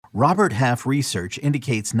Robert Half research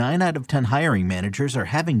indicates 9 out of 10 hiring managers are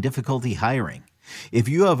having difficulty hiring. If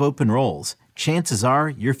you have open roles, chances are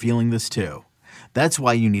you're feeling this too. That's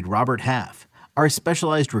why you need Robert Half. Our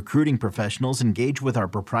specialized recruiting professionals engage with our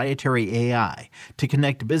proprietary AI to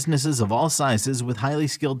connect businesses of all sizes with highly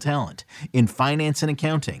skilled talent in finance and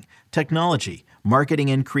accounting, technology, marketing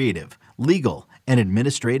and creative, legal, and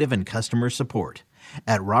administrative and customer support.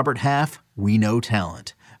 At Robert Half, we know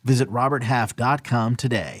talent. Visit roberthalf.com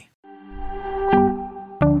today.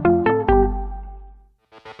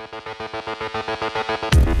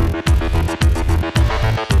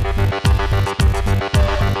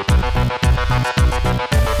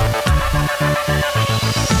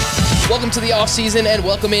 Welcome to the offseason and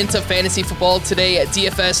welcome into fantasy football today at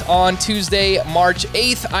DFS on Tuesday, March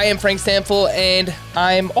 8th. I am Frank Stanfill and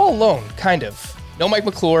I'm all alone, kind of. No Mike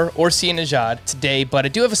McClure or Sia Najad today, but I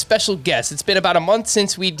do have a special guest. It's been about a month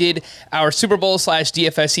since we did our Super Bowl /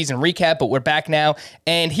 DFS season recap, but we're back now.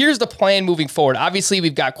 And here's the plan moving forward. Obviously,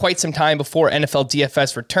 we've got quite some time before NFL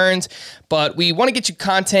DFS returns, but we want to get you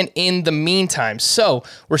content in the meantime. So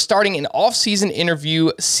we're starting an off-season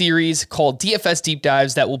interview series called DFS Deep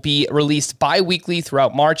Dives that will be released bi-weekly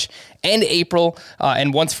throughout March and April.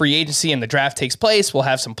 And once free agency and the draft takes place, we'll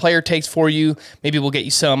have some player takes for you. Maybe we'll get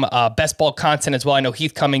you some best ball content as well. I know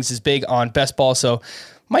Heath Cummings is big on best ball, so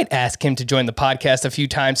might ask him to join the podcast a few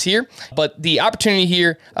times here. But the opportunity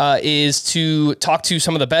here is to talk to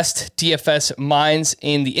some of the best DFS minds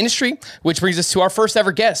in the industry, which brings us to our first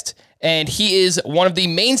ever guest. And he is one of the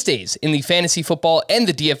mainstays in the fantasy football and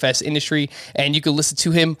the DFS industry. And you can listen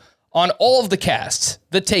to him on all of the casts,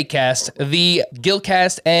 the Takecast, the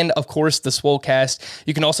Gilcast, and of course the Swolecast.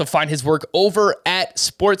 You can also find his work over at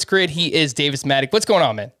SportsGrid. He is Davis Mattek. What's going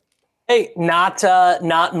on, man? Hey, not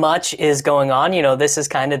much is going on. You know, this is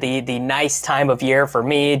kind of the nice time of year for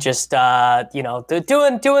me. Just doing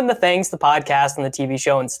the things, the podcast and the TV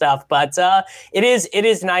show and stuff. But it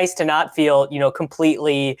is nice to not feel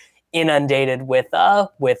completely inundated with that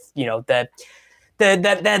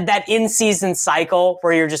in-season cycle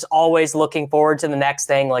where you're just always looking forward to the next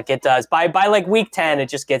thing, like it does. By like week 10, it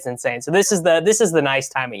just gets insane. So this is the nice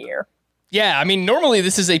time of year. Yeah, I mean, normally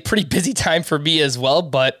this is a pretty busy time for me as well,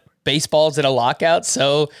 but baseball's in a lockout,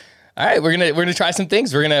 so all right, we're gonna try some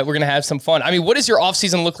things. We're gonna have some fun. I mean, what does your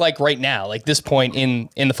offseason look like right now, like this point in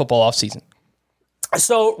the football offseason?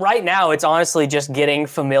 So right now, it's honestly just getting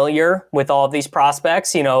familiar with all of these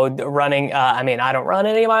prospects, running. I don't run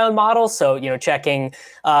any of my own models. So, checking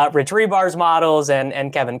Rich Rebar's models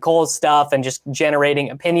and Kevin Cole's stuff and just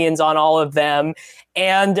generating opinions on all of them.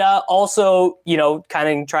 And also,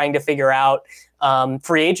 kind of trying to figure out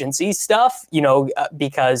free agency stuff,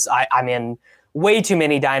 because I'm in way too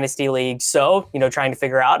many dynasty leagues. So, trying to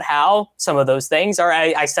figure out how some of those things are.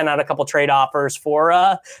 I sent out a couple trade offers for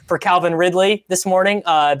Calvin Ridley this morning,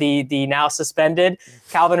 the now suspended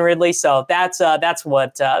Calvin Ridley. So that's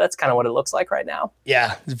kind of what it looks like right now.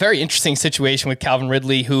 Yeah, it's a very interesting situation with Calvin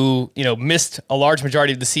Ridley, who, missed a large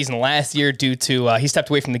majority of the season last year due to he stepped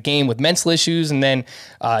away from the game with mental issues. And then,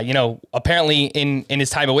 apparently in his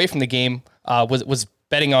time away from the game, was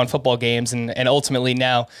betting on football games and ultimately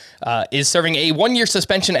now is serving a 1-year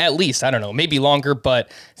suspension at least. I don't know, maybe longer, but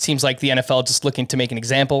it seems like the NFL just looking to make an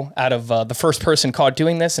example out of the first person caught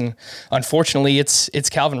doing this. And unfortunately, it's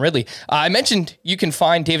Calvin Ridley. I mentioned you can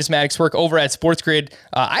find Davis Mattek's work over at SportsGrid.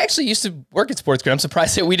 I actually used to work at SportsGrid. I'm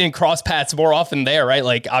surprised that we didn't cross paths more often there, right?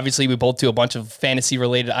 Like, obviously, we both do a bunch of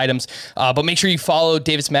fantasy-related items, but make sure you follow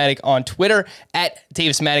Davis Mattek on Twitter at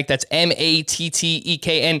Davis Mattek. That's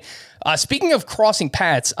Mattek. And speaking of crossing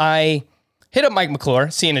paths, I hit up Mike McClure,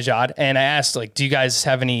 Sia Najad, and I asked, do you guys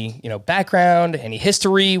have any, background, any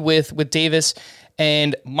history with Davis?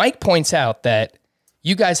 And Mike points out that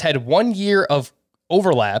you guys had 1 year of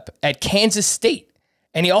overlap at Kansas State.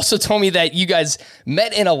 And he also told me that you guys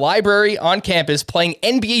met in a library on campus playing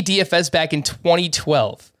NBA DFS back in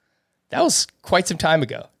 2012. That was quite some time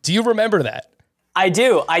ago. Do you remember that? I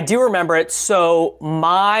do remember it. So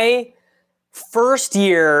my first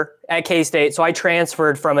year at K-State, so I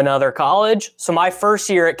transferred from another college. So my first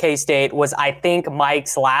year at K-State was, I think,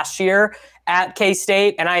 Mike's last year at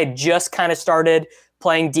K-State. And I had just kind of started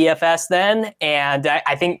playing DFS then. And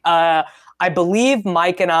I believe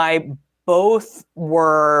Mike and I both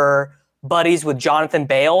were buddies with Jonathan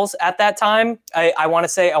Bales at that time. I want to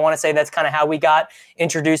say that's kind of how we got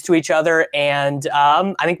introduced to each other. And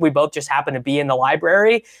I think we both just happened to be in the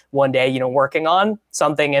library one day, working on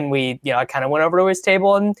something. And we, I kind of went over to his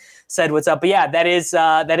table and said, what's up? But yeah, that is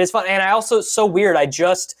fun. And I also, so weird, I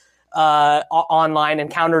just online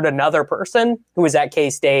encountered another person who was at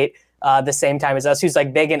K-State the same time as us, who's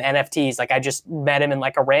like big in NFTs. Like I just met him in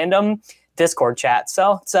like a random Discord chat.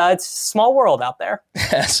 So it's a small world out there.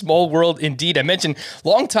 Small world indeed. I mentioned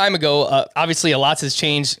long time ago, obviously a lot has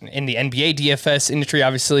changed in the NBA DFS industry.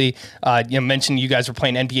 Obviously, mentioned you guys were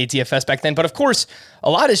playing NBA DFS back then, but of course a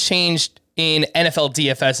lot has changed in NFL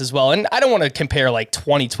DFS as well. And I don't want to compare like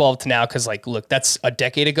 2012 to now, because like, look, that's a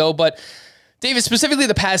decade ago, but David, specifically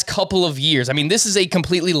the past couple of years, I mean, this is a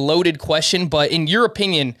completely loaded question, but in your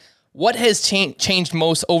opinion, what has changed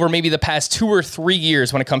most over maybe the past 2 or 3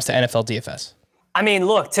 years when it comes to NFL DFS? I mean,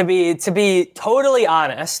 look, to be totally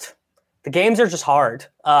honest, the games are just hard.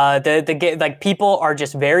 Like people are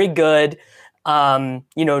just very good.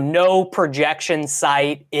 No projection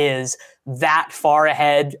site is that far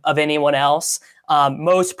ahead of anyone else.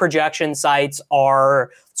 Most projection sites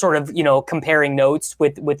are sort of, comparing notes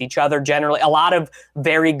with each other. Generally, a lot of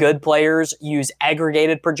very good players use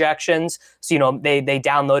aggregated projections. So, they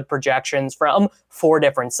download projections from 4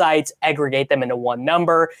 different sites, aggregate them into one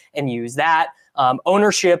number, and use that.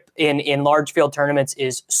 Ownership in large field tournaments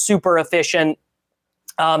is super efficient.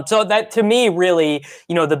 So that, to me, really,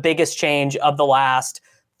 the biggest change of the last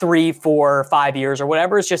 3, 4, 5 years or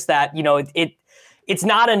whatever is just that, it's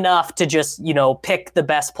not enough to just, pick the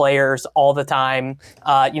best players all the time.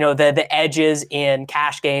 The edges in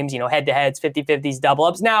cash games, head-to-heads, 50-50s,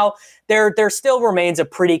 double-ups. Now, there still remains a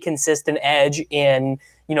pretty consistent edge in,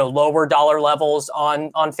 lower dollar levels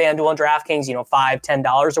on FanDuel and DraftKings, $5,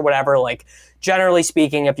 $10 or whatever. Like, generally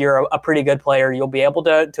speaking, if you're a pretty good player, you'll be able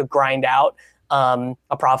to grind out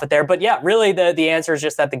a profit there. But yeah, really the answer is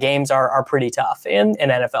just that the games are pretty tough in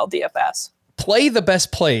NFL DFS. Play the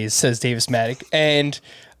best plays, says Davis Mattek. And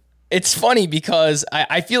it's funny because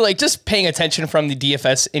I feel like just paying attention from the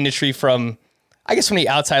DFS industry from the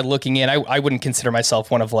outside looking in, I wouldn't consider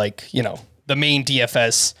myself one of the main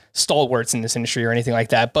DFS stalwarts in this industry or anything like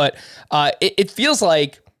that. But it feels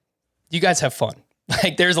like you guys have fun.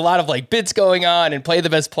 Like there's a lot of like bits going on and play the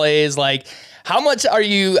best plays. Like how much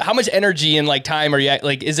energy and like time are you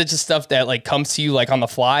like, is it just stuff that like comes to you like on the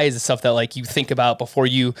fly? Is it stuff that like you think about before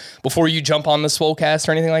you jump on the Swolecast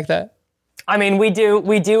or anything like that? I mean, we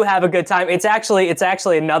do have a good time. It's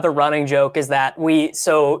actually another running joke is that we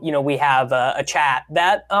have a chat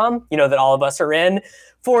that, that all of us are in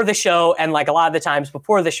for the show. And like a lot of the times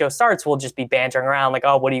before the show starts, we'll just be bantering around like,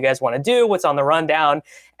 oh, what do you guys want to do? What's on the rundown?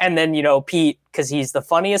 And then, Pete, because he's the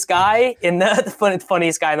funniest guy in the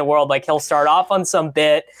funniest guy in the world, like he'll start off on some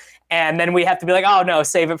bit and then we have to be like, oh no,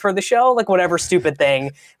 save it for the show. Like whatever stupid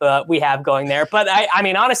thing we have going there. But I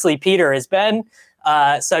mean, honestly, Peter has been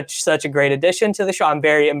such a great addition to the show. I'm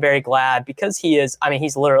very glad because he's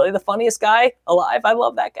literally the funniest guy alive. I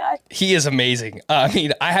love that guy. He is amazing. I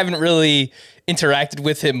mean, I haven't really interacted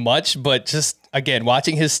with him much, but just again,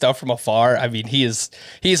 watching his stuff from afar, I mean, he is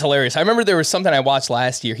hilarious. I remember there was something I watched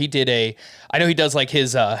last year. I know he does like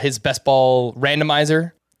his best ball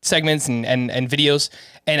randomizer segments and videos.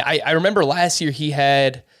 And I remember last year he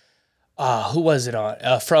had, who was it on?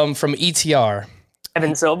 From ETR.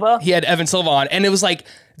 Evan Silva? He had Evan Silva on, and it was like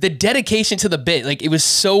the dedication to the bit. Like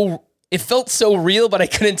it felt so real, but I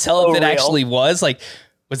couldn't tell if it actually was. Like,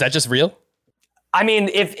 was that just real? I mean,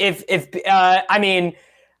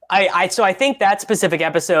 I think that specific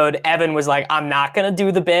episode, Evan was like, I'm not going to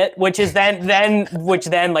do the bit, which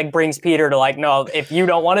then like brings Peter to like, no, if you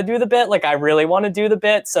don't want to do the bit, like I really want to do the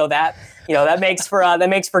bit. So that, that makes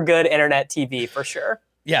for good internet TV for sure.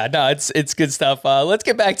 Yeah, no, it's good stuff. Let's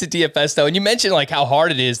get back to DFS though. And you mentioned like how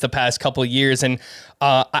hard it is the past couple of years. And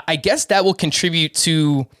I guess that will contribute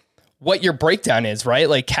to what your breakdown is, right?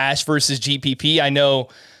 Like cash versus GPP. I know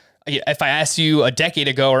if I asked you a decade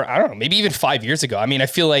ago, or I don't know, maybe even 5 years ago, I mean, I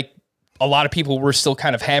feel like a lot of people were still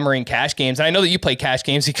kind of hammering cash games. And I know that you play cash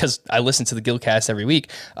games because I listen to the Guildcast every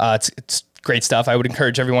week. It's great stuff. I would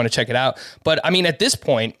encourage everyone to check it out. But I mean, at this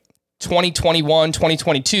point, 2021,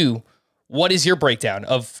 2022, what is your breakdown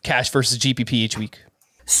of cash versus GPP each week?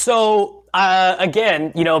 So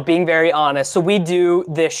again, being very honest, so we do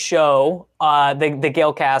this show, the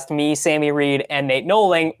Galecast, me, Sammy Reed, and Nate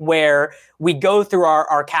Noling, where we go through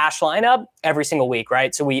our cash lineup every single week,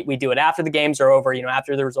 right? So we do it after the games are over,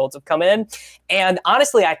 after the results have come in. And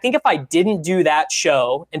honestly, I think if I didn't do that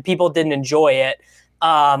show and people didn't enjoy it,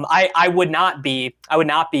 I would not be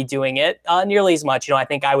doing it nearly as much. I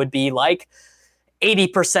think I would be like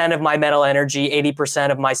 80% of my mental energy,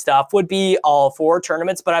 80% of my stuff would be all for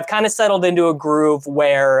tournaments, but I've kind of settled into a groove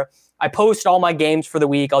where I post all my games for the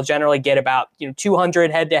week. I'll generally get about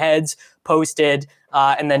 200 head-to-heads posted,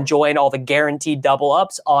 and then join all the guaranteed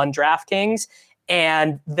double-ups on DraftKings.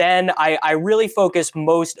 And then I really focus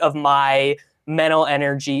most of my mental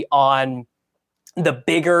energy on the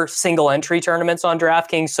bigger single entry tournaments on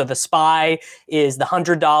DraftKings. So the SPY is the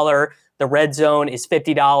 $100, the Red Zone is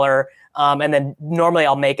 $50. And then normally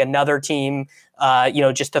I'll make another team,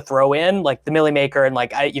 just to throw in like the Millie Maker, and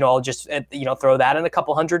I'll just, throw that in a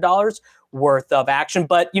couple $100 worth of action.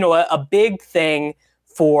 But, a big thing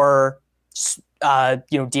for,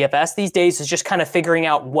 DFS these days is just kind of figuring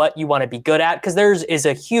out what you want to be good at. Cause is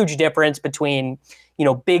a huge difference between,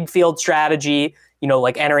 big field strategy,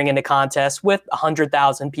 like entering into contests with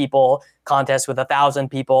 100,000 people, contests with 1,000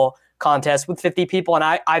 people, contests with 50 people. And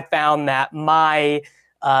I found that my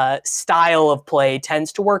style of play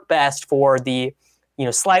tends to work best for the,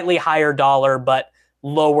 slightly higher dollar, but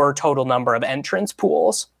lower total number of entrance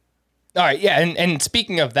pools. All right. Yeah. And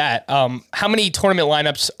speaking of that, how many tournament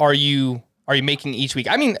lineups are you making each week?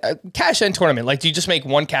 I mean, cash and tournament, like, do you just make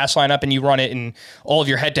one cash lineup and you run it in all of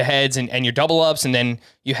your head-to-heads and your double ups, and then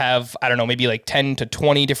you have, I don't know, maybe like 10 to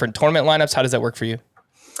 20 different tournament lineups? How does that work for you?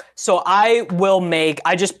 So I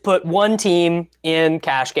just put one team in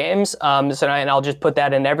cash games, and I'll just put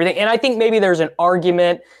that in everything. And I think maybe there's an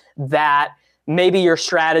argument that maybe your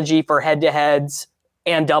strategy for head-to-heads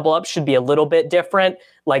and double ups should be a little bit different.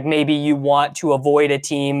 Like maybe you want to avoid a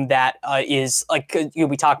team that is like,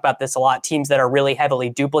 we talk about this a lot, teams that are really heavily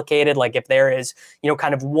duplicated. Like if there is,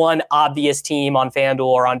 kind of one obvious team on FanDuel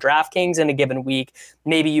or on DraftKings in a given week,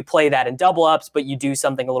 maybe you play that in double ups, but you do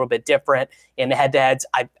something a little bit different in the head-to-heads.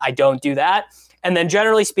 I don't do that. And then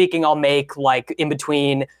generally speaking, I'll make like in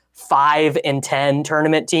between 5 and 10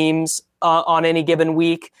 tournament teams on any given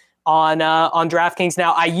week on DraftKings.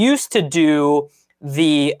 Now I used to do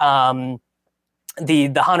the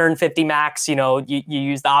 150 max, you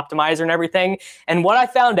use the optimizer and everything. And what I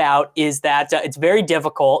found out is that it's very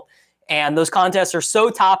difficult, and those contests are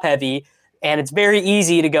so top heavy, and it's very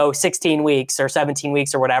easy to go 16 weeks or 17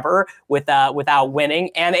 weeks or whatever without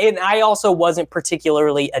winning. And I also wasn't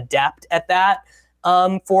particularly adept at that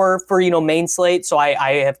for main slate. So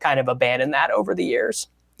I have kind of abandoned that over the years.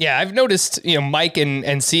 Yeah, I've noticed, Mike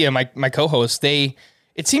and Sia, my co-hosts,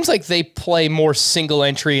 it seems like they play more single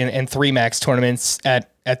entry and 3 max tournaments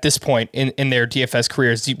at this point in their DFS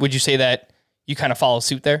careers. Would you say that you kind of follow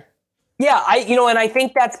suit there? Yeah, and I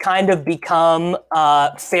think that's kind of become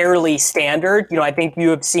fairly standard. I think you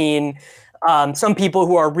have seen some people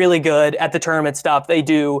who are really good at the tournament stuff. They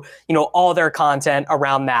do, all their content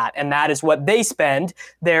around that. And that is what they spend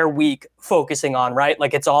their week focusing on, right?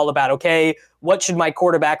 Like it's all about, okay, what should my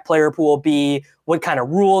quarterback player pool be? What kind of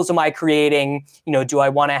rules am I creating? Do I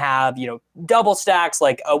want to have, double stacks?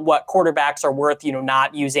 Like what quarterbacks are worth,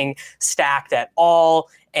 not using stacked at all,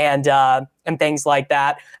 and things like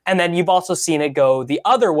that. And then you've also seen it go the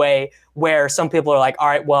other way, where some people are like, all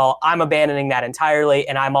right, well, I'm abandoning that entirely,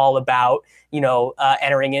 and I'm all about,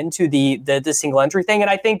 entering into the single entry thing.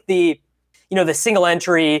 And I think the single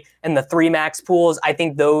entry and the 3 max pools, I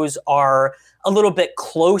think those are a little bit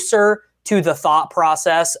closer to the thought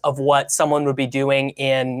process of what someone would be doing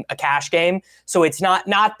in a cash game. So it's not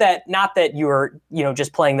that you're,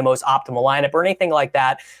 just playing the most optimal lineup or anything like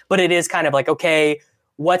that, but it is kind of like, okay,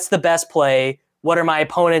 what's the best play? What are my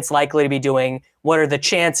opponents likely to be doing? What are the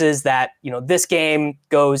chances that, this game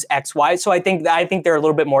goes X, Y? So I think they're a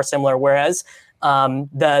little bit more similar, whereas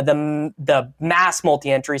the mass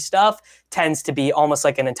multi-entry stuff tends to be almost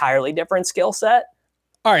like an entirely different skill set.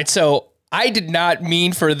 All right, so I did not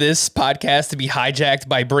mean for this podcast to be hijacked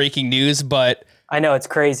by breaking news, but I know it's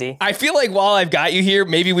crazy. I feel like while I've got you here,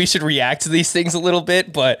 maybe we should react to these things a little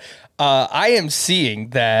bit, but I am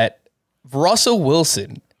seeing that Russell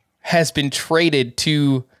Wilson has been traded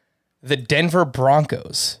to the Denver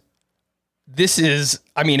Broncos. This is,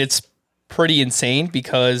 it's pretty insane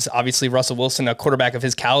because obviously Russell Wilson, a quarterback of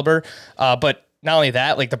his caliber, but not only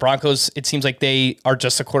that, like the Broncos, it seems like they are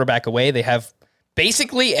just a quarterback away. They have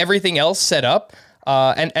basically everything else set up.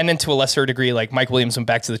 And then to a lesser degree, like Mike Williams went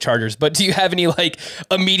back to the Chargers. But do you have any like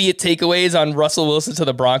immediate takeaways on Russell Wilson to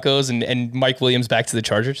the Broncos and Mike Williams back to the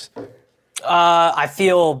Chargers? I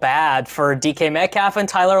feel bad for DK Metcalf and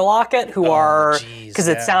Tyler Lockett, who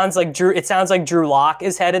it sounds like Drew Lock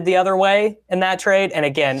is headed the other way in that trade. And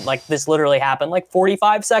again, like this literally happened like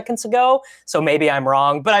 45 seconds ago. So maybe I'm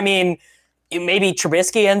wrong, but maybe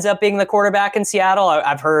Trubisky ends up being the quarterback in Seattle.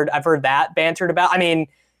 I've heard that bantered about.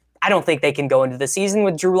 I don't think they can go into the season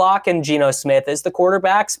with Drew Lock and Geno Smith as the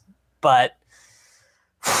quarterbacks, but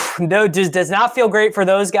no, just does not feel great for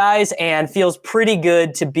those guys, and feels pretty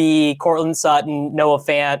good to be Cortland Sutton, Noah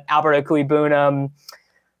Fant, Albert Okwuegbunam,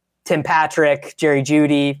 Tim Patrick, Jerry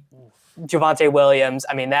Jeudy, Javonte Williams.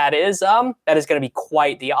 That is going to be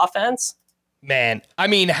quite the offense. Man, I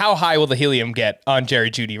mean, how high will the helium get on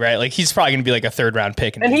Jerry Jeudy, right? Like, he's probably going to be like a 3rd-round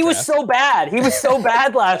pick. And he was so bad. He was so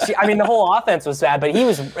bad last year. I mean, the whole offense was bad, but he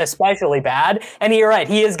was especially bad. And you're right,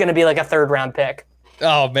 he is going to be like a 3rd-round pick.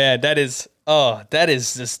 Oh, man, that is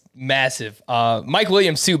just massive. Mike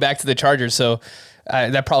Williams, too, back to the Chargers, so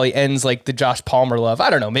that probably ends like the Josh Palmer love.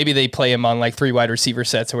 I don't know. Maybe they play him on like 3 wide receiver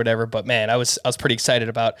sets or whatever. But man, I was pretty excited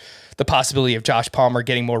about the possibility of Josh Palmer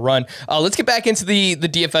getting more run. Let's get back into the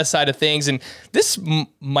DFS side of things. And this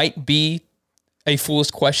might be a foolish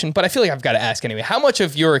question, but I feel like I've got to ask anyway. How much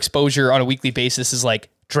of your exposure on a weekly basis is like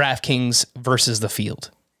DraftKings versus the field?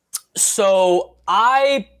 So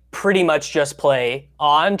I pretty much just play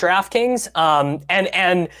on DraftKings.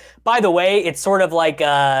 And by the way, it's sort of like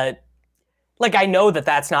I know that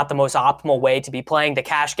that's not the most optimal way to be playing. The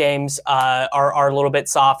cash games are a little bit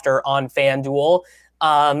softer on FanDuel.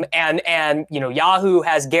 And you know, Yahoo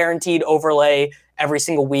has guaranteed overlay every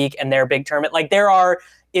single week and their big tournament. Like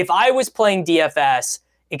if I was playing DFS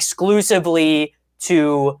exclusively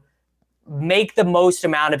to make the most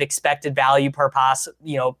amount of expected value per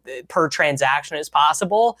transaction as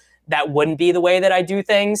possible, that wouldn't be the way that I do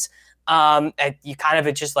things.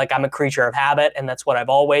 It's just like I'm a creature of habit, and that's what I've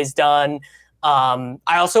always done. I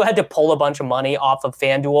also had to pull a bunch of money off of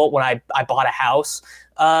FanDuel when I bought a house.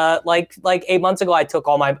 Like 8 months ago, I took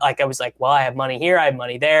all my, I was like, well, I have money here, I have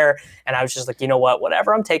money there. And I was just like, you know what,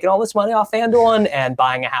 whatever, I'm taking all this money off FanDuel and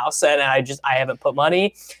buying a house. And I haven't put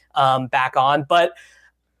money, back on. But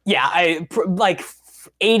yeah,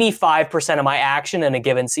 85% of my action in a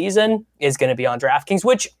given season is going to be on DraftKings,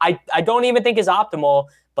 which I don't even think is optimal,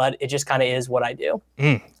 but it just kind of is what I do.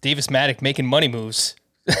 Davis Mattek making money moves.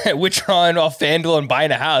 Withdrawing off FanDuel and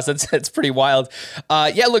buying a house. That's pretty wild.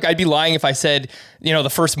 Yeah, look, I'd be lying if I said, the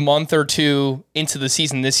first month or two into the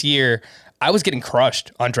season this year, I was getting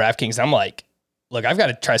crushed on DraftKings. I'm like, look, I've got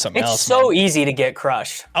to try something else. It's so easy to get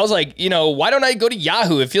crushed. I was like, why don't I go to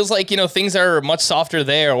Yahoo? It feels like, things are much softer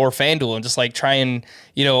there, or FanDuel, and just like try and,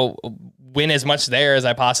 win as much there as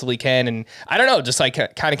I possibly can. And I don't know, just like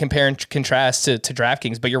kind of compare and contrast to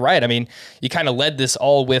DraftKings. But you're right. I mean, you kind of led this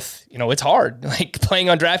all with, it's hard. Like playing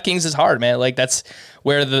on DraftKings is hard, man. Like that's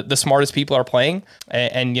where the smartest people are playing.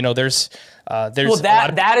 And there's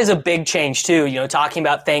that is a big change too. Talking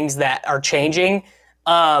about things that are changing.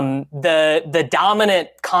 The dominant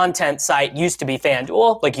content site used to be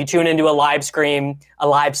FanDuel. Like you tune into a live stream,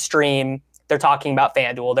 they're talking about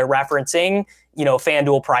FanDuel. They're referencing,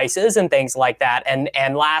 FanDuel prices and things like that. And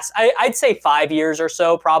I'd say 5 years or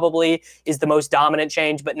so probably is the most dominant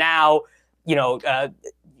change. But now,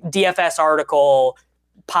 DFS article,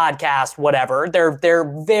 podcast, whatever,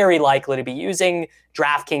 they're very likely to be using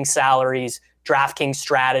DraftKings salaries, DraftKings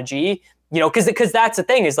strategy, because that's the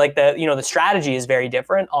thing is like the strategy is very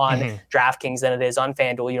different on DraftKings than it is on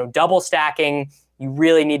FanDuel. Double stacking, you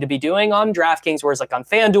really need to be doing on DraftKings, whereas like on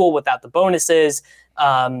FanDuel without the bonuses,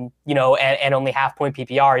 and only half point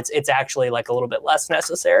PPR, it's actually like a little bit less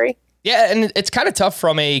necessary. Yeah, and it's kind of tough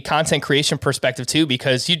from a content creation perspective too,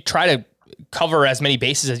 because you try to cover as many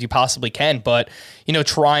bases as you possibly can, but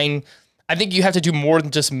I think you have to do more than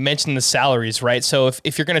just mention the salaries, right? So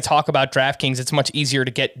if you're going to talk about DraftKings, it's much easier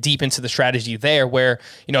to get deep into the strategy there, where,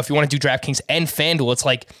 if you want to do DraftKings and FanDuel, it's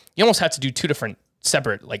like you almost have to do two different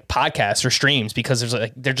separate like podcasts or streams, because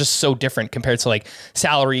they're just so different compared to like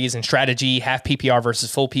salaries and strategy, half PPR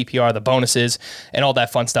versus full PPR, the bonuses and all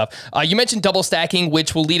that fun stuff. You mentioned double stacking,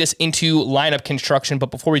 which will lead us into lineup construction.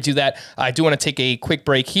 But before we do that, I do want to take a quick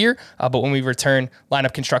break here. But when we return,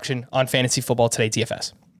 lineup construction on Fantasy Football Today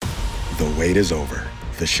DFS. The wait is over.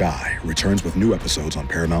 The Chi returns with new episodes on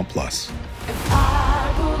Paramount Plus.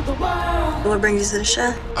 What brings you to the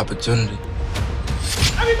Chi? Opportunity.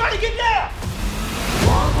 Everybody get down!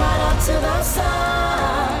 Walk right up to the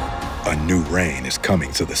side. A new reign is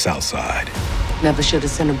coming to the South Side. Never should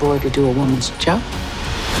have sent a boy to do a woman's job.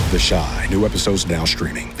 The Chi. New episodes now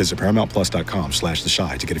streaming. Visit ParamountPlus.com/The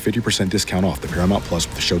Chi to get a 50% discount off the Paramount Plus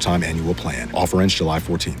with the Showtime annual plan. Offer ends July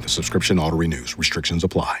 14th. The subscription auto-renews. Restrictions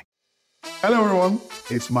apply. Hello everyone,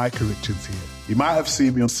 it's Micah Richards here. You might have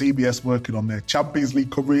seen me on CBS working on their Champions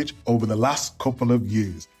League coverage over the last couple of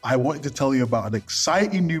years. I wanted to tell you about an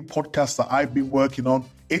exciting new podcast that I've been working on.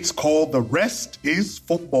 It's called The Rest is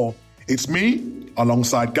Football. It's me,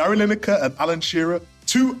 alongside Gary Lineker and Alan Shearer,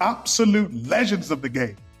 two absolute legends of the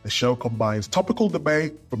game. The show combines topical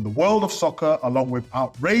debate from the world of soccer along with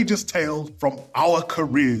outrageous tales from our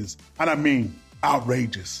careers. And I mean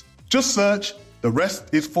outrageous. Just search The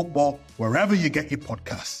Rest is Football wherever you get your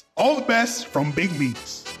podcasts. All the best from Big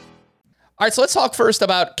Meats. All right, so let's talk first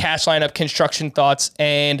about cash lineup construction thoughts.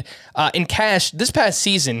 And in cash, this past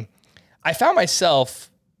season, I found myself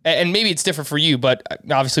and maybe it's different for you, but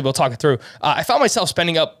obviously we'll talk it through. I found myself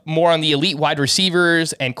spending up more on the elite wide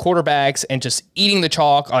receivers and quarterbacks and just eating the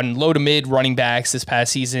chalk on low to mid running backs this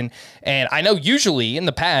past season. And I know usually in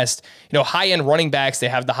the past, high-end running backs, they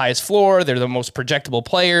have the highest floor. They're the most projectable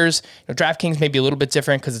players. DraftKings may be a little bit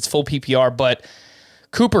different because it's full PPR, but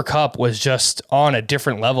Cooper Kupp was just on a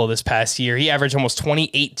different level this past year. He averaged almost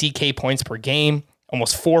 28 DK points per game,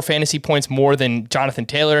 almost 4 fantasy points more than Jonathan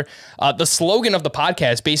Taylor. The slogan of the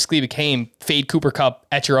podcast basically became "Fade Cooper Kupp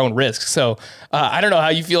at your own risk." So I don't know how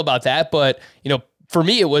you feel about that, but for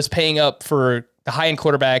me, it was paying up for the high-end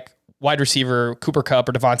quarterback, wide receiver, Cooper Kupp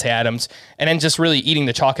or Devontae Adams, and then just really eating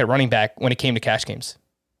the chalk at running back when it came to cash games.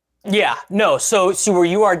 Yeah, no. So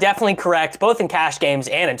you are definitely correct, both in cash games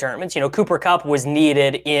and in tournaments. Cooper Kupp was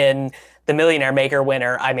needed in the Millionaire Maker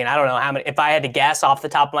winner. I mean, I don't know how many. If I had to guess off the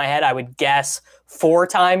top of my head, I would guess 4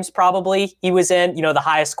 times probably he was in. The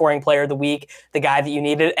highest scoring player of the week, the guy that you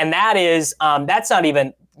needed, and that is that's not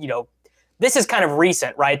even This is kind of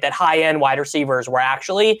recent, right? That high-end wide receivers were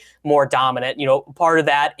actually more dominant. Part of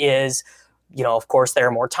that is, of course, there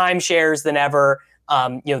are more timeshares than ever.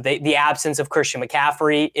 The absence of Christian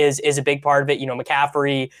McCaffrey is a big part of it.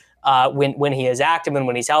 McCaffrey, when he is active and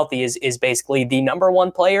when he's healthy, is basically the number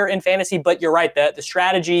one player in fantasy. But you're right, the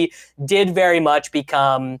strategy did very much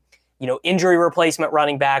become, injury replacement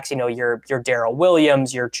running backs. Your Darrell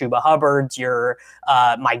Williams, your Chuba Hubbards, your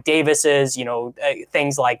Mike Davises,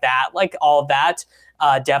 things like that. Like all of that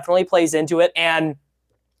definitely plays into it. And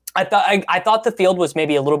I thought the field was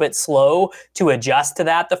maybe a little bit slow to adjust to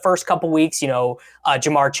that the first couple weeks.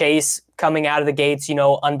 Jamar Chase coming out of the gates,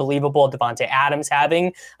 unbelievable. Devontae Adams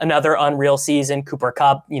having another unreal season. Cooper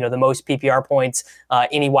Kupp, the most PPR points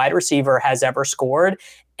any wide receiver has ever scored.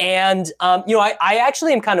 And, I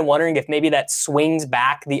actually am kind of wondering if maybe that swings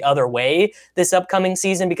back the other way this upcoming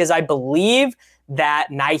season, because I believe that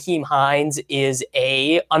Nyheim Hines is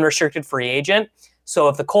a unrestricted free agent. So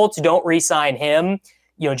if the Colts don't re-sign him,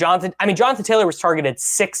 Jonathan Taylor was targeted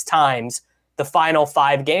 6 times the final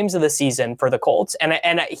 5 games of the season for the Colts.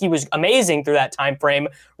 And he was amazing through that time frame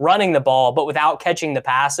running the ball, but without catching the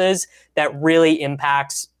passes, that really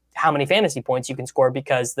impacts how many fantasy points you can score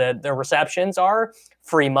because the receptions are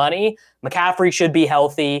free money. McCaffrey should be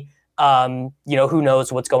healthy. Who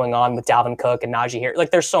knows what's going on with Dalvin Cook and Najee here.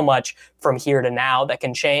 Like there's so much from here to now that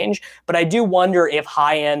can change. But I do wonder if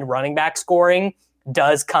high-end running back scoring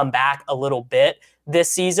does come back a little bit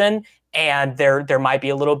this season, and there might be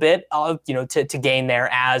a little bit of to gain there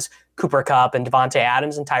as Cooper Kupp and Devontae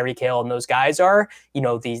Adams and Tyreek Hill and those guys are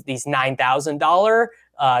these $9,000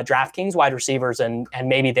 DraftKings wide receivers, and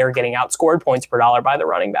maybe they're getting outscored points per dollar by the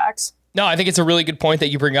running backs. No, I think it's a really good point that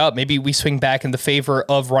you bring up. Maybe we swing back in the favor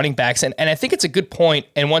of running backs. And I think it's a good point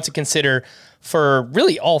and one to consider for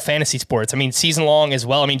really all fantasy sports. I mean, season long as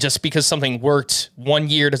well. I mean, just because something worked one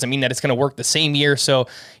year doesn't mean that it's going to work the same year. So,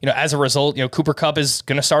 as a result, Cooper Kupp is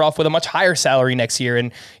going to start off with a much higher salary next year.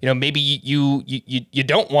 And, maybe you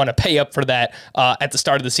don't want to pay up for that at the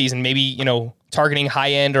start of the season. Maybe, targeting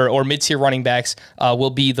high-end or mid-tier running backs will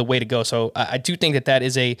be the way to go. So I do think that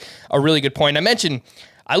is a really good point. I mentioned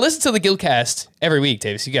I listen to the Guildcast every week,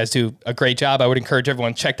 Davis. You guys do a great job. I would encourage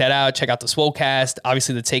everyone to check that out. Check out the Swolecast,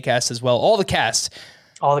 obviously the Takecast as well. All the casts.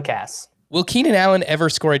 Will Keenan Allen ever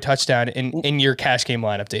score a touchdown in your cash game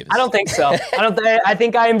lineup, Davis? I don't think so. I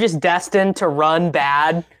think I am just destined to run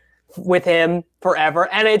bad with him forever.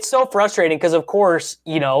 And it's so frustrating because, of course,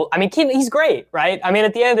 Keenan, he's great, right? I mean,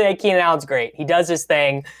 at the end of the day, Keenan Allen's great. He does his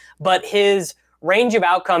thing, but his range of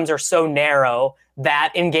outcomes are so narrow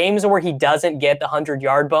that in games where he doesn't get the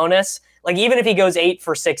 100-yard bonus, like even if he goes 8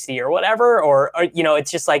 for 60 or whatever, or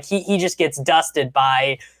it's just like he just gets dusted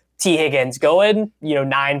by T. Higgins going,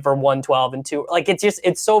 9 for 112 and 2. Like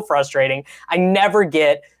it's so frustrating. I never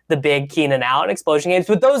get the big Keenan Allen explosion games,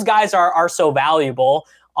 but those guys are so valuable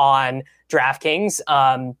on DraftKings.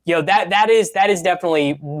 That is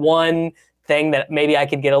definitely one thing that maybe I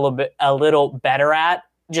could get a little better at.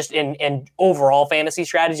 Just in overall fantasy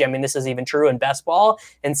strategy. I mean, this is even true in best ball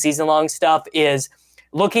and season long stuff, is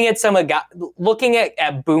looking at looking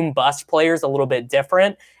at boom bust players a little bit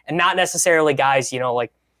different, and not necessarily guys,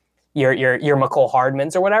 like your McCole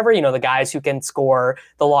Hardmans or whatever, the guys who can score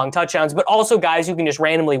the long touchdowns, but also guys who can just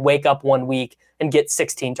randomly wake up one week and get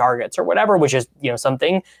 16 targets or whatever, which is,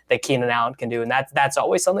 something that Keenan Allen can do. And that's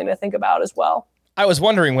always something to think about as well. I was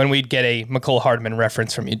wondering when we'd get a McCole Hardman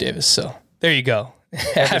reference from you, Davis. So there you go.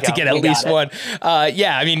 Have to get at least one.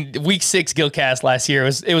 I mean, week 6 Guildcast last year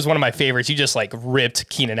it was one of my favorites. You just ripped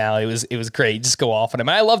Keenan Allen. It was great. You just go off on him.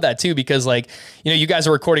 And I love that too because you guys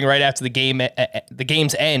are recording right after the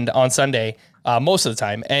game's end on Sunday most of the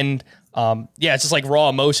time, and It's just like raw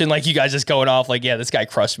emotion, like you guys just going off like, yeah, this guy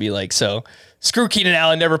crushed me. Like, so screw Keenan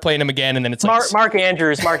Allen, never playing him again. And then it's like Mark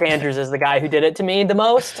Andrews. Mark Andrews is the guy who did it to me the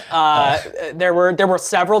most. There were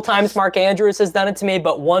several times Mark Andrews has done it to me,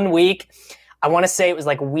 but one week, I want to say it was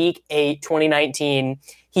like week 8, 2019,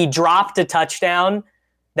 he dropped a touchdown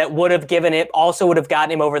that would have gotten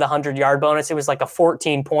him over the 100-yard bonus. It was like a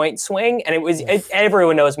 14-point swing, and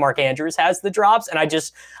everyone knows Mark Andrews has the drops, and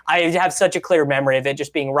I have such a clear memory of it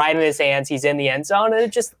just being right in his hands. He's in the end zone, and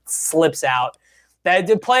it just slips out. That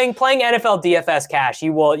playing NFL DFS cash,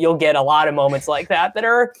 you'll get a lot of moments like that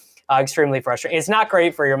are extremely frustrating. It's not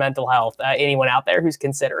great for your mental health. Anyone out there who's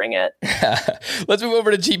considering it. Let's move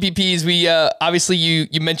over to GPPs. We obviously you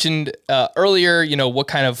mentioned earlier, what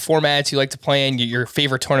kind of formats you like to play in, your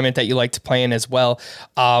favorite tournament that you like to play in as well.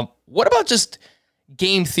 What about just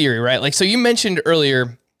game theory, right? Like, so you mentioned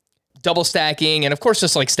earlier double stacking, and of course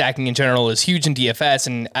just like stacking in general is huge in DFS,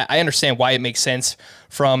 and I understand why it makes sense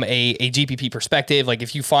from a GPP perspective. Like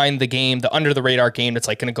if you find the game, the under the radar game that's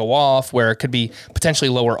like going to go off where it could be potentially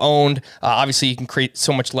lower owned, obviously you can create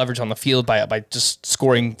so much leverage on the field by just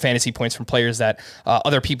scoring fantasy points from players that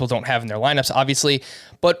other people don't have in their lineups, obviously.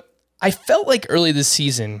 But I felt like early this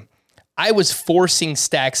season, I was forcing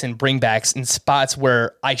stacks and bringbacks in spots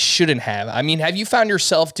where I shouldn't have. I mean, have you found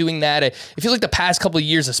yourself doing that? It feels like the past couple of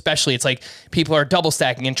years, especially, it's like people are double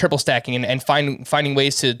stacking and triple stacking and finding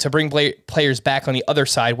ways to bring players back on the other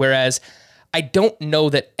side. Whereas I don't know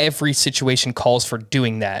that every situation calls for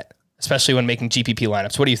doing that, especially when making GPP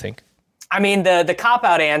lineups. What do you think? I mean, the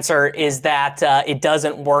cop-out answer is that it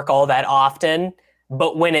doesn't work all that often,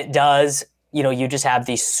 but when it does, you just have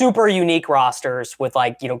these super unique rosters with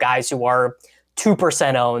guys who are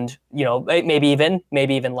 2% owned, maybe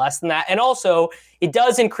even less than that. And also it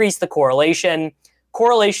does increase the correlation.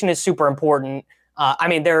 Correlation is super important.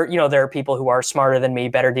 There are people who are smarter than me,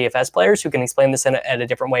 better DFS players who can explain this in a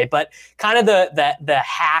different way, but kind of the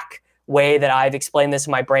hack way that I've explained this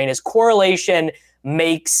in my brain is correlation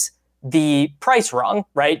makes the price wrong,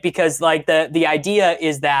 right? Because the idea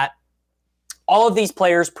is that all of these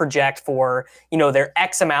players project for, their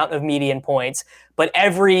X amount of median points, but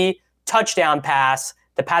every touchdown pass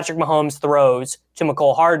that Patrick Mahomes throws to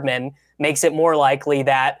McCole Hardman makes it more likely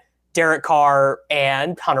that Derek Carr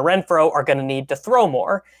and Hunter Renfrow are going to need to throw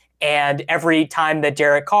more. And every time that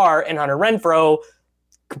Derek Carr and Hunter Renfrow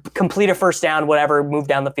complete a first down, whatever, move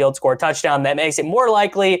down the field, score a touchdown, that makes it more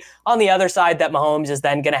likely on the other side that Mahomes is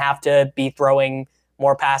then going to have to be throwing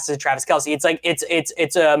more passes to Travis Kelce. It's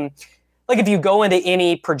like if you go into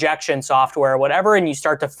any projection software or whatever and you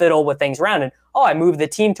start to fiddle with things around and, I moved the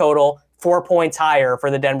team total 4 points higher for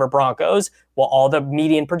the Denver Broncos. Well, all the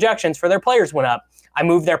median projections for their players went up. I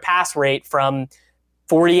moved their pass rate from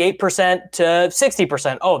 48% to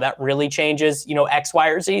 60%. Oh, that really changes, X, Y,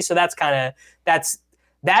 or Z. So that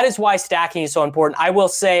is why stacking is so important. I will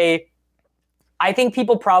say, I think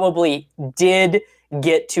people probably did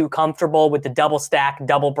get too comfortable with the double stack,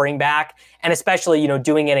 double bring back, and especially,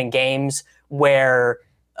 doing it in games where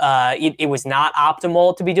it was not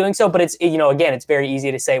optimal to be doing so. But it's, again, it's very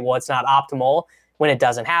easy to say, well, it's not optimal when it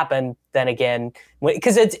doesn't happen. Then again,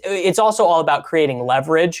 because it's also all about creating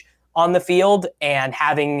leverage on the field and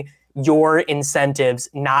having your incentives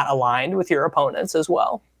not aligned with your opponents as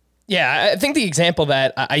well. Yeah, I think the example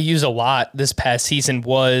that I use a lot this past season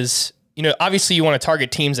was, obviously you want to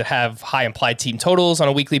target teams that have high implied team totals on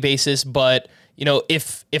a weekly basis, but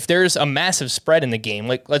if there's a massive spread in the game,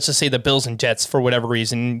 like let's just say the Bills and Jets for whatever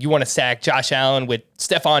reason, you want to stack Josh Allen with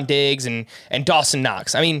Stephon Diggs and Dawson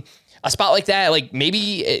Knox. I mean, a spot like that, like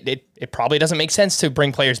maybe it probably doesn't make sense to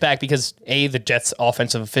bring players back because the Jets'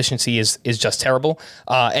 offensive efficiency is just terrible,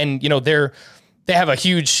 and there's a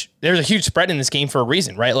huge spread in this game for a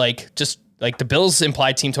reason, right? Like just like the Bills'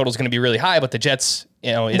 implied team total is going to be really high, but the Jets,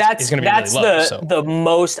 is going to be really low. That's the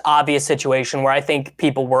most obvious situation where I think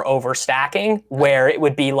people were overstacking, where it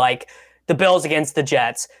would be like the Bills against the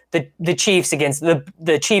Jets, the Chiefs against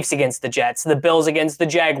the Chiefs against the Jets, the Bills against the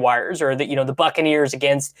Jaguars, or the Buccaneers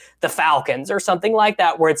against the Falcons, or something like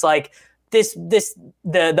that, where it's like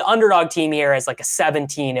the underdog team here has like a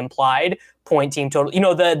 17 implied point team total.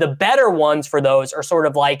 The better ones for those are sort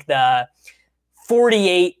of like the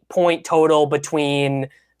 48 point total between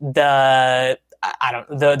the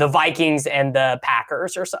Vikings and the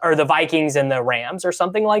Packers, or the Vikings and the Rams, or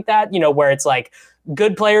something like that, where it's like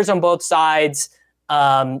good players on both sides.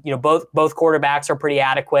 Both quarterbacks are pretty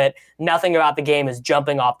adequate. Nothing about the game is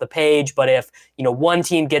jumping off the page, but if, one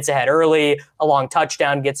team gets ahead early, a long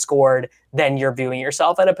touchdown gets scored, then you're viewing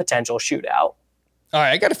yourself at a potential shootout. All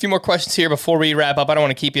right, I got a few more questions here before we wrap up. I don't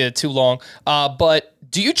want to keep you too long, but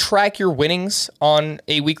Do you track your winnings on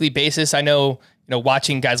a weekly basis? I know,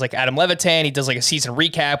 watching guys like Adam Levitan, he does like a season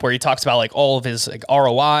recap where he talks about like all of his like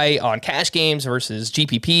ROI on cash games versus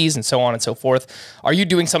GPPs and so on and so forth. Are you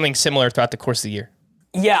doing something similar throughout the course of the year?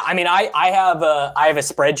 Yeah, I mean, I have a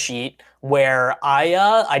spreadsheet where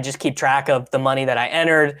I just keep track of the money that I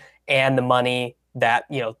entered and the money that,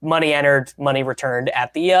 money entered, money returned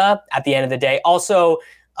at the end of the day. Also,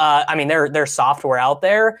 I mean, there's software out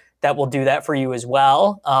there that will do that for you as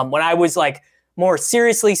well. When I was like more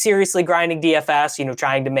seriously grinding DFS,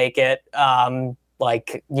 trying to make it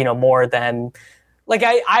more than like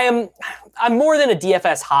I'm more than a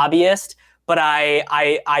DFS hobbyist, but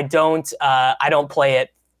I don't play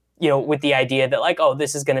it, with the idea that like, oh,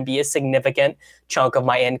 this is going to be a significant chunk of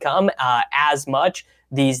my income as much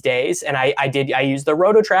these days. And I use the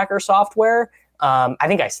Roto Tracker software. I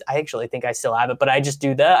actually think I still have it, but I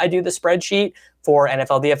do the spreadsheet for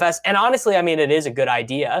NFL DFS. And honestly, I mean, it is a good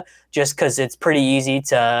idea just because it's pretty easy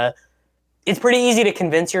to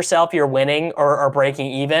convince yourself you're winning or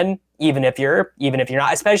breaking even if you're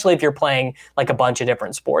not, especially if you're playing like a bunch of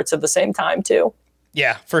different sports at the same time too.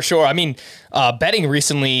 Yeah, for sure. I mean, betting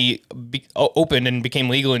recently opened and became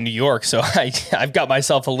legal in New York, so I've got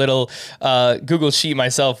myself a little Google sheet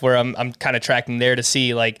myself where I'm kind of tracking there to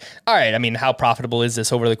see like, all right, I mean, how profitable is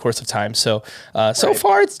this over the course of time? So so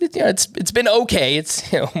far it's been okay. It's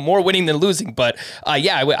more winning than losing, but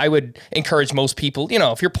I would encourage most people,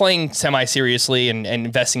 if you're playing semi-seriously and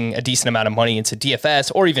investing a decent amount of money into DFS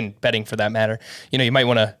or even betting for that matter, you might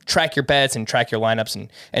want to track your bets and track your lineups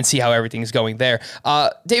and see how everything's going there.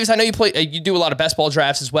 Davis, I know you do a lot of best ball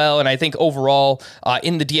drafts as well, and I think overall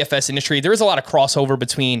in the DFS industry, there is a lot of crossover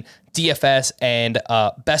between DFS and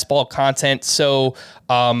best ball content. So,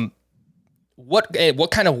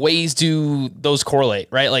 what kind of ways do those correlate?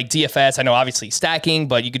 Right, like DFS, I know obviously stacking,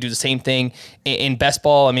 but you could do the same thing in best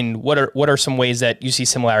ball. I mean, what are some ways that you see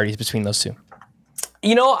similarities between those two?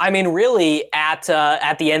 I mean, really, at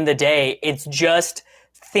the end of the day, it's just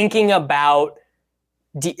thinking about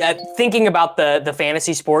the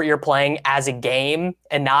fantasy sport you're playing as a game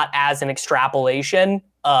and not as an extrapolation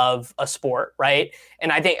of a sport, right?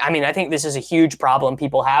 And I think this is a huge problem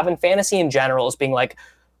people have in fantasy in general, is being like,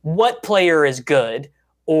 what player is good,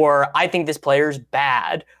 or I think this player is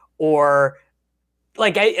bad, or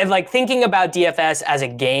like thinking about DFS as a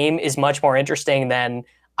game is much more interesting than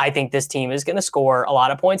I think this team is going to score a lot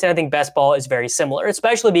of points. And I think best ball is very similar,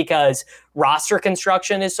 especially because roster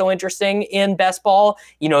construction is so interesting in best ball.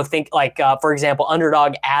 Think like, for example,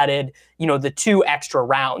 Underdog added, the 2 extra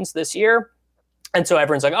rounds this year. And so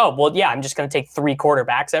everyone's like, oh, well, yeah, I'm just going to take 3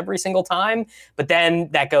 quarterbacks every single time. But then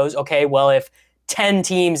that goes, okay, well, if 10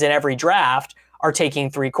 teams in every draft are taking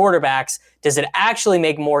 3 quarterbacks, does it actually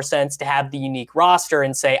make more sense to have the unique roster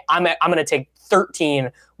and say, I'm going to take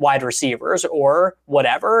 13 wide receivers or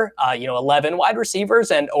whatever, 11 wide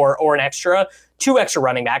receivers or an extra 2 extra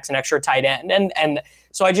running backs, an extra tight end. And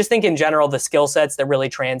so I just think in general, the skill sets that really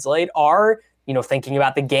translate are, thinking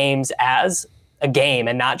about the games as a game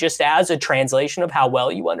and not just as a translation of how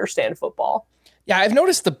well you understand football. Yeah, I've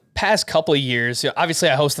noticed the past couple of years, obviously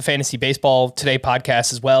I host the Fantasy Baseball Today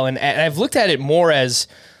podcast as well, and I've looked at it more as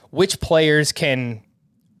which players can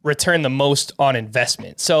return the most on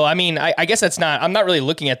investment. So, I mean, I guess I'm not really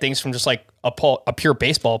looking at things from just like a pure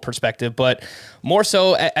baseball perspective, but more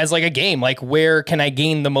so as like a game, like where can I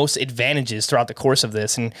gain the most advantages throughout the course of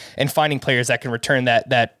this and finding players that can return that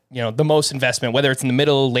the most investment, whether it's in the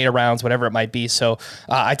middle, later rounds, whatever it might be. So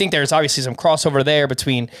I think there's obviously some crossover there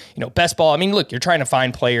between, best ball. I mean, look, you're trying to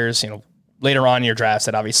find players, later on in your drafts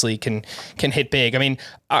that obviously can hit big. I mean,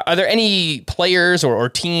 are there any players or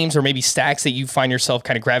teams or maybe stacks that you find yourself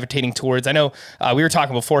kind of gravitating towards? I know we were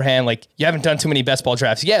talking beforehand, like you haven't done too many best ball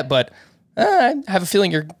drafts yet, but I have a feeling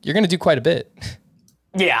you're going to do quite a bit.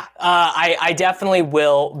 Yeah, I definitely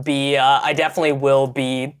will be. I definitely will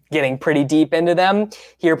be getting pretty deep into them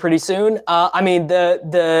here pretty soon. I mean,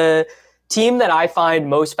 the team that I find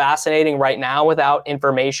most fascinating right now without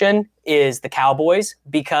information is the Cowboys,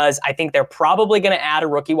 because I think they're probably going to add a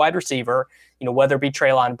rookie wide receiver, whether it be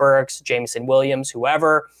Treylon Burks, Jameson Williams,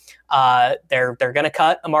 whoever. They're going to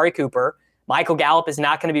cut Amari Cooper. Michael Gallup is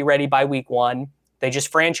not going to be ready by week 1. They just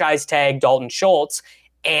franchise tagged Dalton Schultz.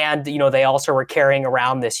 And, they also were carrying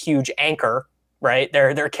around this huge anchor, right?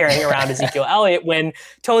 They're carrying around Ezekiel Elliott when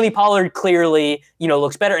Tony Pollard clearly,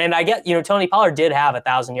 looks better. And I get, Tony Pollard did have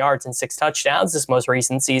 1,000 yards and 6 touchdowns this most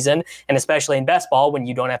recent season. And especially in best ball, when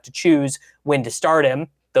you don't have to choose when to start him,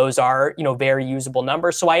 those are, very usable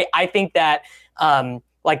numbers. So I think that,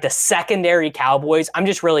 like the secondary Cowboys, I'm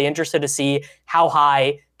just really interested to see how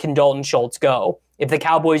high can Dalton Schultz go. If the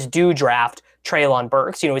Cowboys do draft Treylon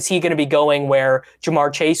Burks? Is he going to be going where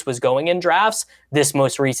Jamar Chase was going in drafts this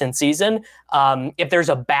most recent season? If there's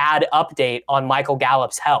a bad update on Michael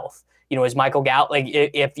Gallup's health, is Michael Gallup,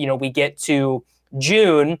 if we get to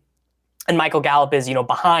June and Michael Gallup is,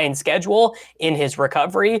 behind schedule in his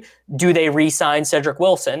recovery, do they re-sign Cedric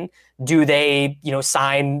Wilson? Do they,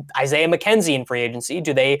 sign Isaiah McKenzie in free agency?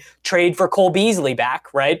 Do they trade for Cole Beasley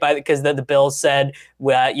back, right? Because the Bills said,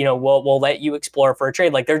 we'll let you explore for a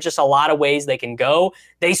trade. Like, there's just a lot of ways they can go.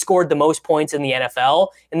 They scored the most points in the NFL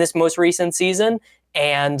in this most recent season.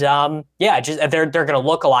 And they're going to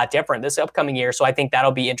look a lot different this upcoming year. So I think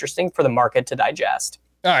that'll be interesting for the market to digest.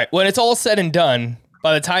 All right. When it's all said and done,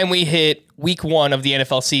 by the time we hit week 1 of the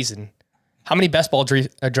NFL season, how many best ball teams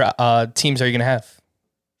are you going to have?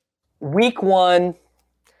 Week 1,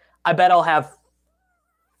 I bet I'll have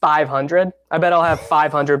 500. I bet I'll have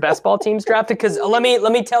 500 best ball teams drafted. Because let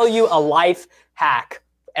me tell you a life hack.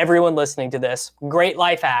 Everyone listening to this, great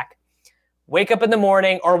life hack. Wake up in the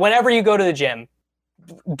morning or whenever you go to the gym,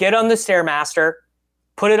 get on the Stairmaster,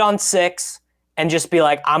 put it on 6, and just be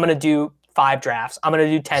like, I'm going to do 5 drafts. I'm going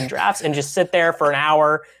to do 10 drafts and just sit there for an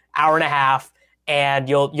hour and a half, and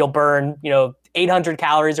you'll burn, 800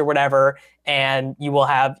 calories or whatever, and you will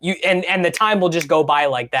have and the time will just go by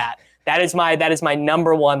like that. That is my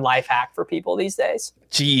number one life hack for people these days.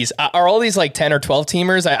 Jeez, are all these like 10 or 12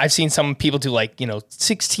 teamers? I've seen some people do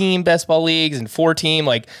 16 best ball leagues and 4 team.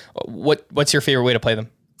 Like, what's your favorite way to play them?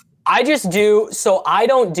 I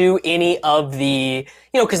don't do any of the,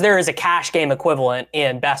 because there is a cash game equivalent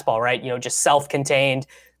in best ball, right? Just self-contained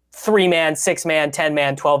 3-man, 6-man,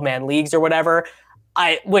 10-man, 12-man leagues or whatever.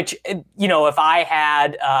 If I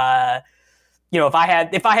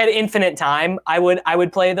had infinite time, I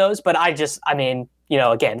would play those. But again,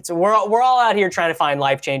 we're all out here trying to find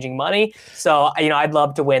life-changing money. So, I'd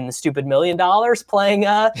love to win the stupid $1 million playing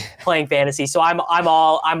fantasy. So I'm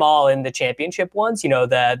all in the championship ones.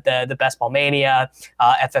 The Best Ball Mania,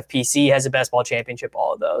 FFPC has a Best Ball Championship,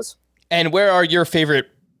 all of those. And where are your favorite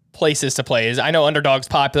places to play? I know Underdog's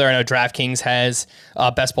popular. I know DraftKings has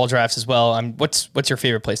Best Ball drafts as well. What's your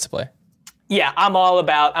favorite place to play? Yeah, I'm all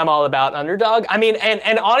about Underdog.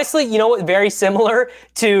 And honestly, very similar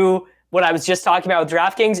to what I was just talking about with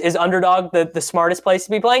DraftKings. Is Underdog the smartest place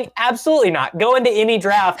to be playing? Absolutely not. Go into any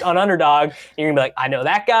draft on Underdog, and you're going to be like, I know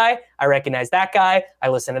that guy. I recognize that guy. I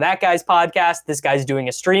listen to that guy's podcast. This guy's doing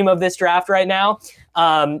a stream of this draft right now.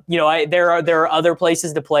 There are other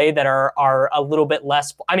places to play that are a little bit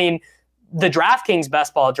less. The DraftKings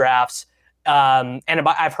best ball drafts, and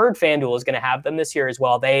I've heard FanDuel is going to have them this year as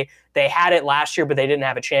well. They had it last year, but they didn't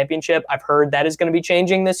have a championship. I've heard that is going to be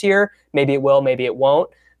changing this year. Maybe it will, maybe it won't.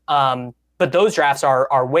 But those drafts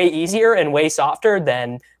are way easier and way softer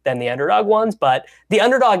than the Underdog ones. But the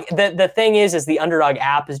Underdog, the thing is the Underdog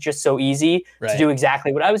app is just so easy to do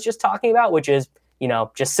exactly what I was just talking about, which is,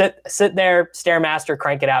 just sit there, Stairmaster,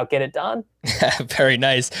 crank it out, get it done. Very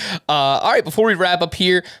nice. All right, before we wrap up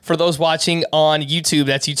here, for those watching on YouTube,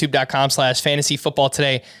 that's youtube.com/fantasyfootball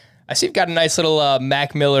today. I see you've got a nice little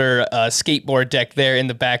Mac Miller skateboard deck there in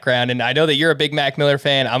the background, and I know that you're a big Mac Miller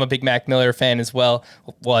fan. I'm a big Mac Miller fan as well.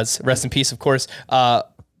 Rest in peace, of course.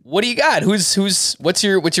 What do you got? What's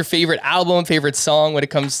your favorite album, favorite song when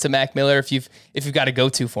it comes to Mac Miller? If you've got a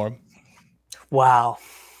go-to for him. Wow,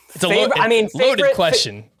 it's loaded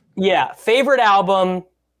question. Favorite album,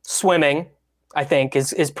 Swimming, I think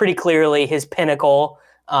is pretty clearly his pinnacle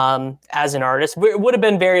as an artist. It would have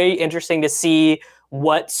been very interesting to see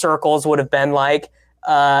what Circles would have been like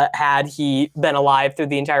had he been alive through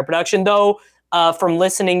the entire production. Though, from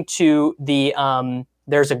listening to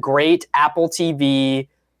there's a great Apple TV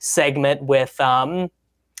segment with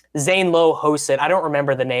Zane Lowe hosts it. I don't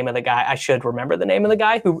remember the name of the guy. I should remember the name of the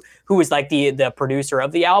guy who was like the producer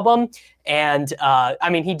of the album. And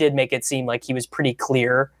he did make it seem like he was pretty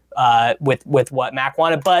clear with what Mac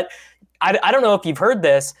wanted. But I don't know if you've heard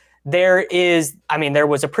this. There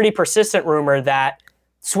was a pretty persistent rumor that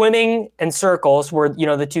Swimming and Circles were,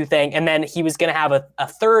 the two things. And then he was going to have a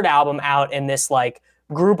third album out in this like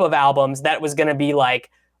group of albums that was going to be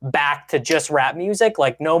like back to just rap music,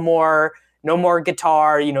 like no more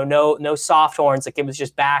guitar, no soft horns. Like it was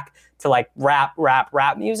just back to like rap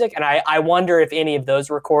music. And I wonder if any of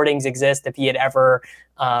those recordings exist, if he had ever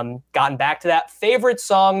gotten back to that. Favorite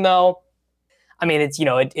song though,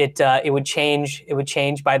 it would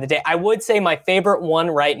change by the day. I would say my favorite one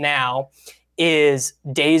right now is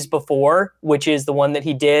Days Before, which is the one that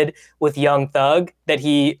he did with Young Thug that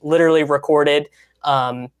he literally recorded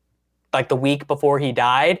like the week before he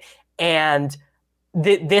died. And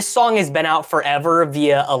this song has been out forever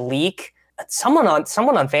via a leak someone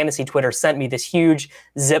on fantasy Twitter sent me this huge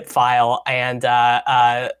zip file, and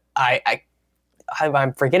I'm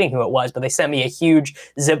forgetting who it was, but they sent me a huge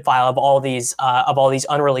zip file of all these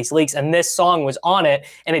unreleased leaks, and this song was on it,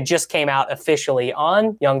 and it just came out officially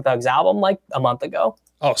on Young Thug's album like a month ago.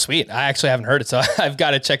 Oh, sweet. I actually haven't heard it, so I've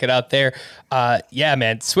got to check it out there. Yeah,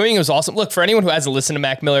 man, Swimming was awesome. Look, for anyone who hasn't listened to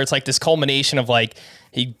Mac Miller, it's like this culmination of like,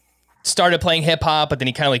 he started playing hip hop, but then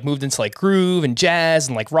he kind of like moved into like groove and jazz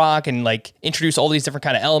and like rock and like introduced all these different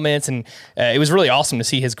kind of elements. And it was really awesome to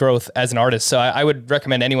see his growth as an artist. So I would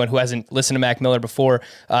recommend anyone who hasn't listened to Mac Miller before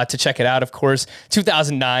to check it out. Of course,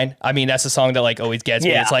 2009. I mean, that's a song that like always gets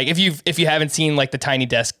me. It's like, if you haven't seen like the Tiny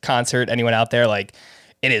Desk concert, anyone out there, like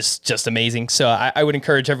it is just amazing. So I would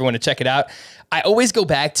encourage everyone to check it out. I always go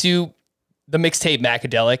back to the mixtape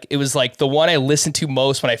Macadelic. It was like the one I listened to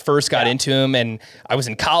most when I first got into him, and I was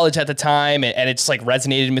in college at the time, and it just like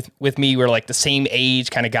resonated with me. We're like the same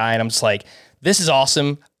age kind of guy, and I'm just like, this is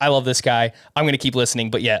awesome. I love this guy. I'm going to keep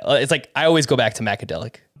listening. But yeah, it's like I always go back to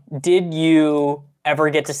Macadelic. Did you ever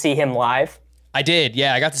get to see him live? I did.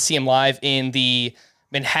 Yeah, I got to see him live in the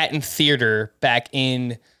Manhattan Theater back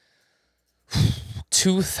in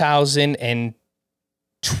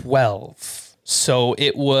 2012. So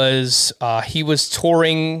it was, he was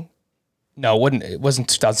touring. No, it wasn't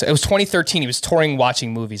 2000. It was 2013. He was touring,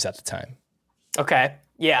 watching movies at the time. Okay.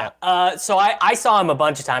 Yeah. So I saw him a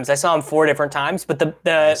bunch of times. I saw him 4 different times, but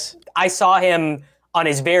nice. I saw him on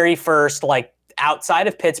his very first, like, outside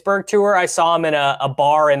of Pittsburgh tour. I saw him in a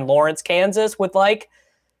bar in Lawrence, Kansas with like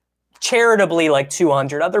charitably like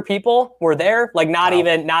 200 other people were there. Like not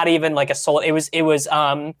even like a soul. It was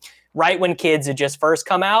right when Kids had just first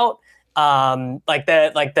come out. Like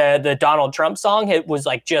the Donald Trump song, it was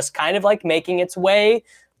like just kind of like making its way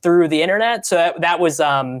through the internet. So that was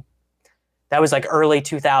like early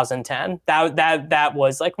 2010. That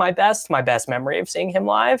was like my best memory of seeing him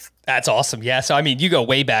live. That's awesome. Yeah. So, I mean, you go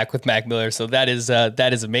way back with Mac Miller. So that is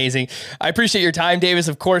amazing. I appreciate your time, Davis.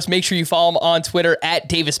 Of course, make sure you follow him on Twitter at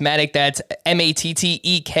Davis Mattek. That's Mattek.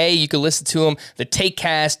 You can listen to him, the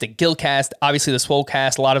Takecast, the Gilcast, obviously the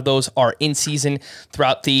Swolecast. A lot of those are in season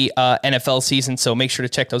throughout the NFL season. So make sure to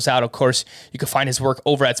check those out. Of course, you can find his work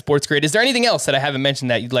over at Sports Grid. Is there anything else that I haven't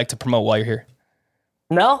mentioned that you'd like to promote while you're here?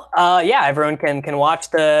 No, everyone can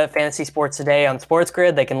watch the Fantasy Sports Today on Sports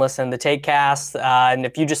Grid. They can listen to the Takecast, and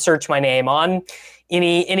if you just search my name on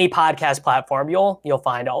any podcast platform, you'll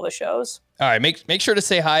find all the shows. All right, make sure to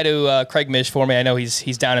say hi to Craig Mish for me. I know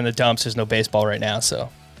he's down in the dumps. There's no baseball right now, so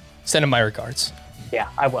send him my regards. Yeah,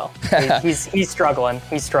 I will. He's struggling.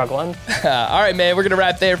 He's struggling. All right, man. We're going to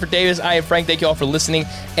wrap there for Davis. I am Frank. Thank you all for listening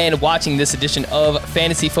and watching this edition of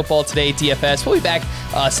Fantasy Football Today DFS. We'll be back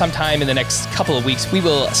sometime in the next couple of weeks. We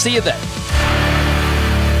will see you then.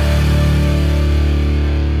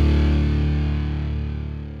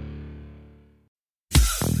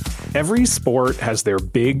 Every sport has their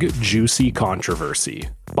big, juicy controversy.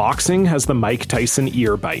 Boxing has the Mike Tyson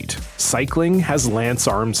ear bite. Cycling has Lance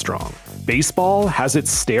Armstrong. Baseball has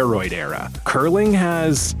its steroid era. Curling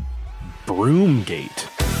has Broomgate.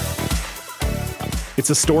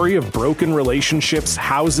 It's a story of broken relationships,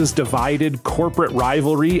 houses divided, corporate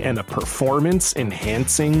rivalry, and a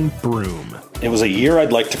performance-enhancing broom. It was a year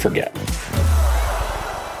I'd like to forget.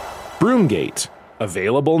 Broomgate,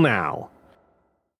 available now.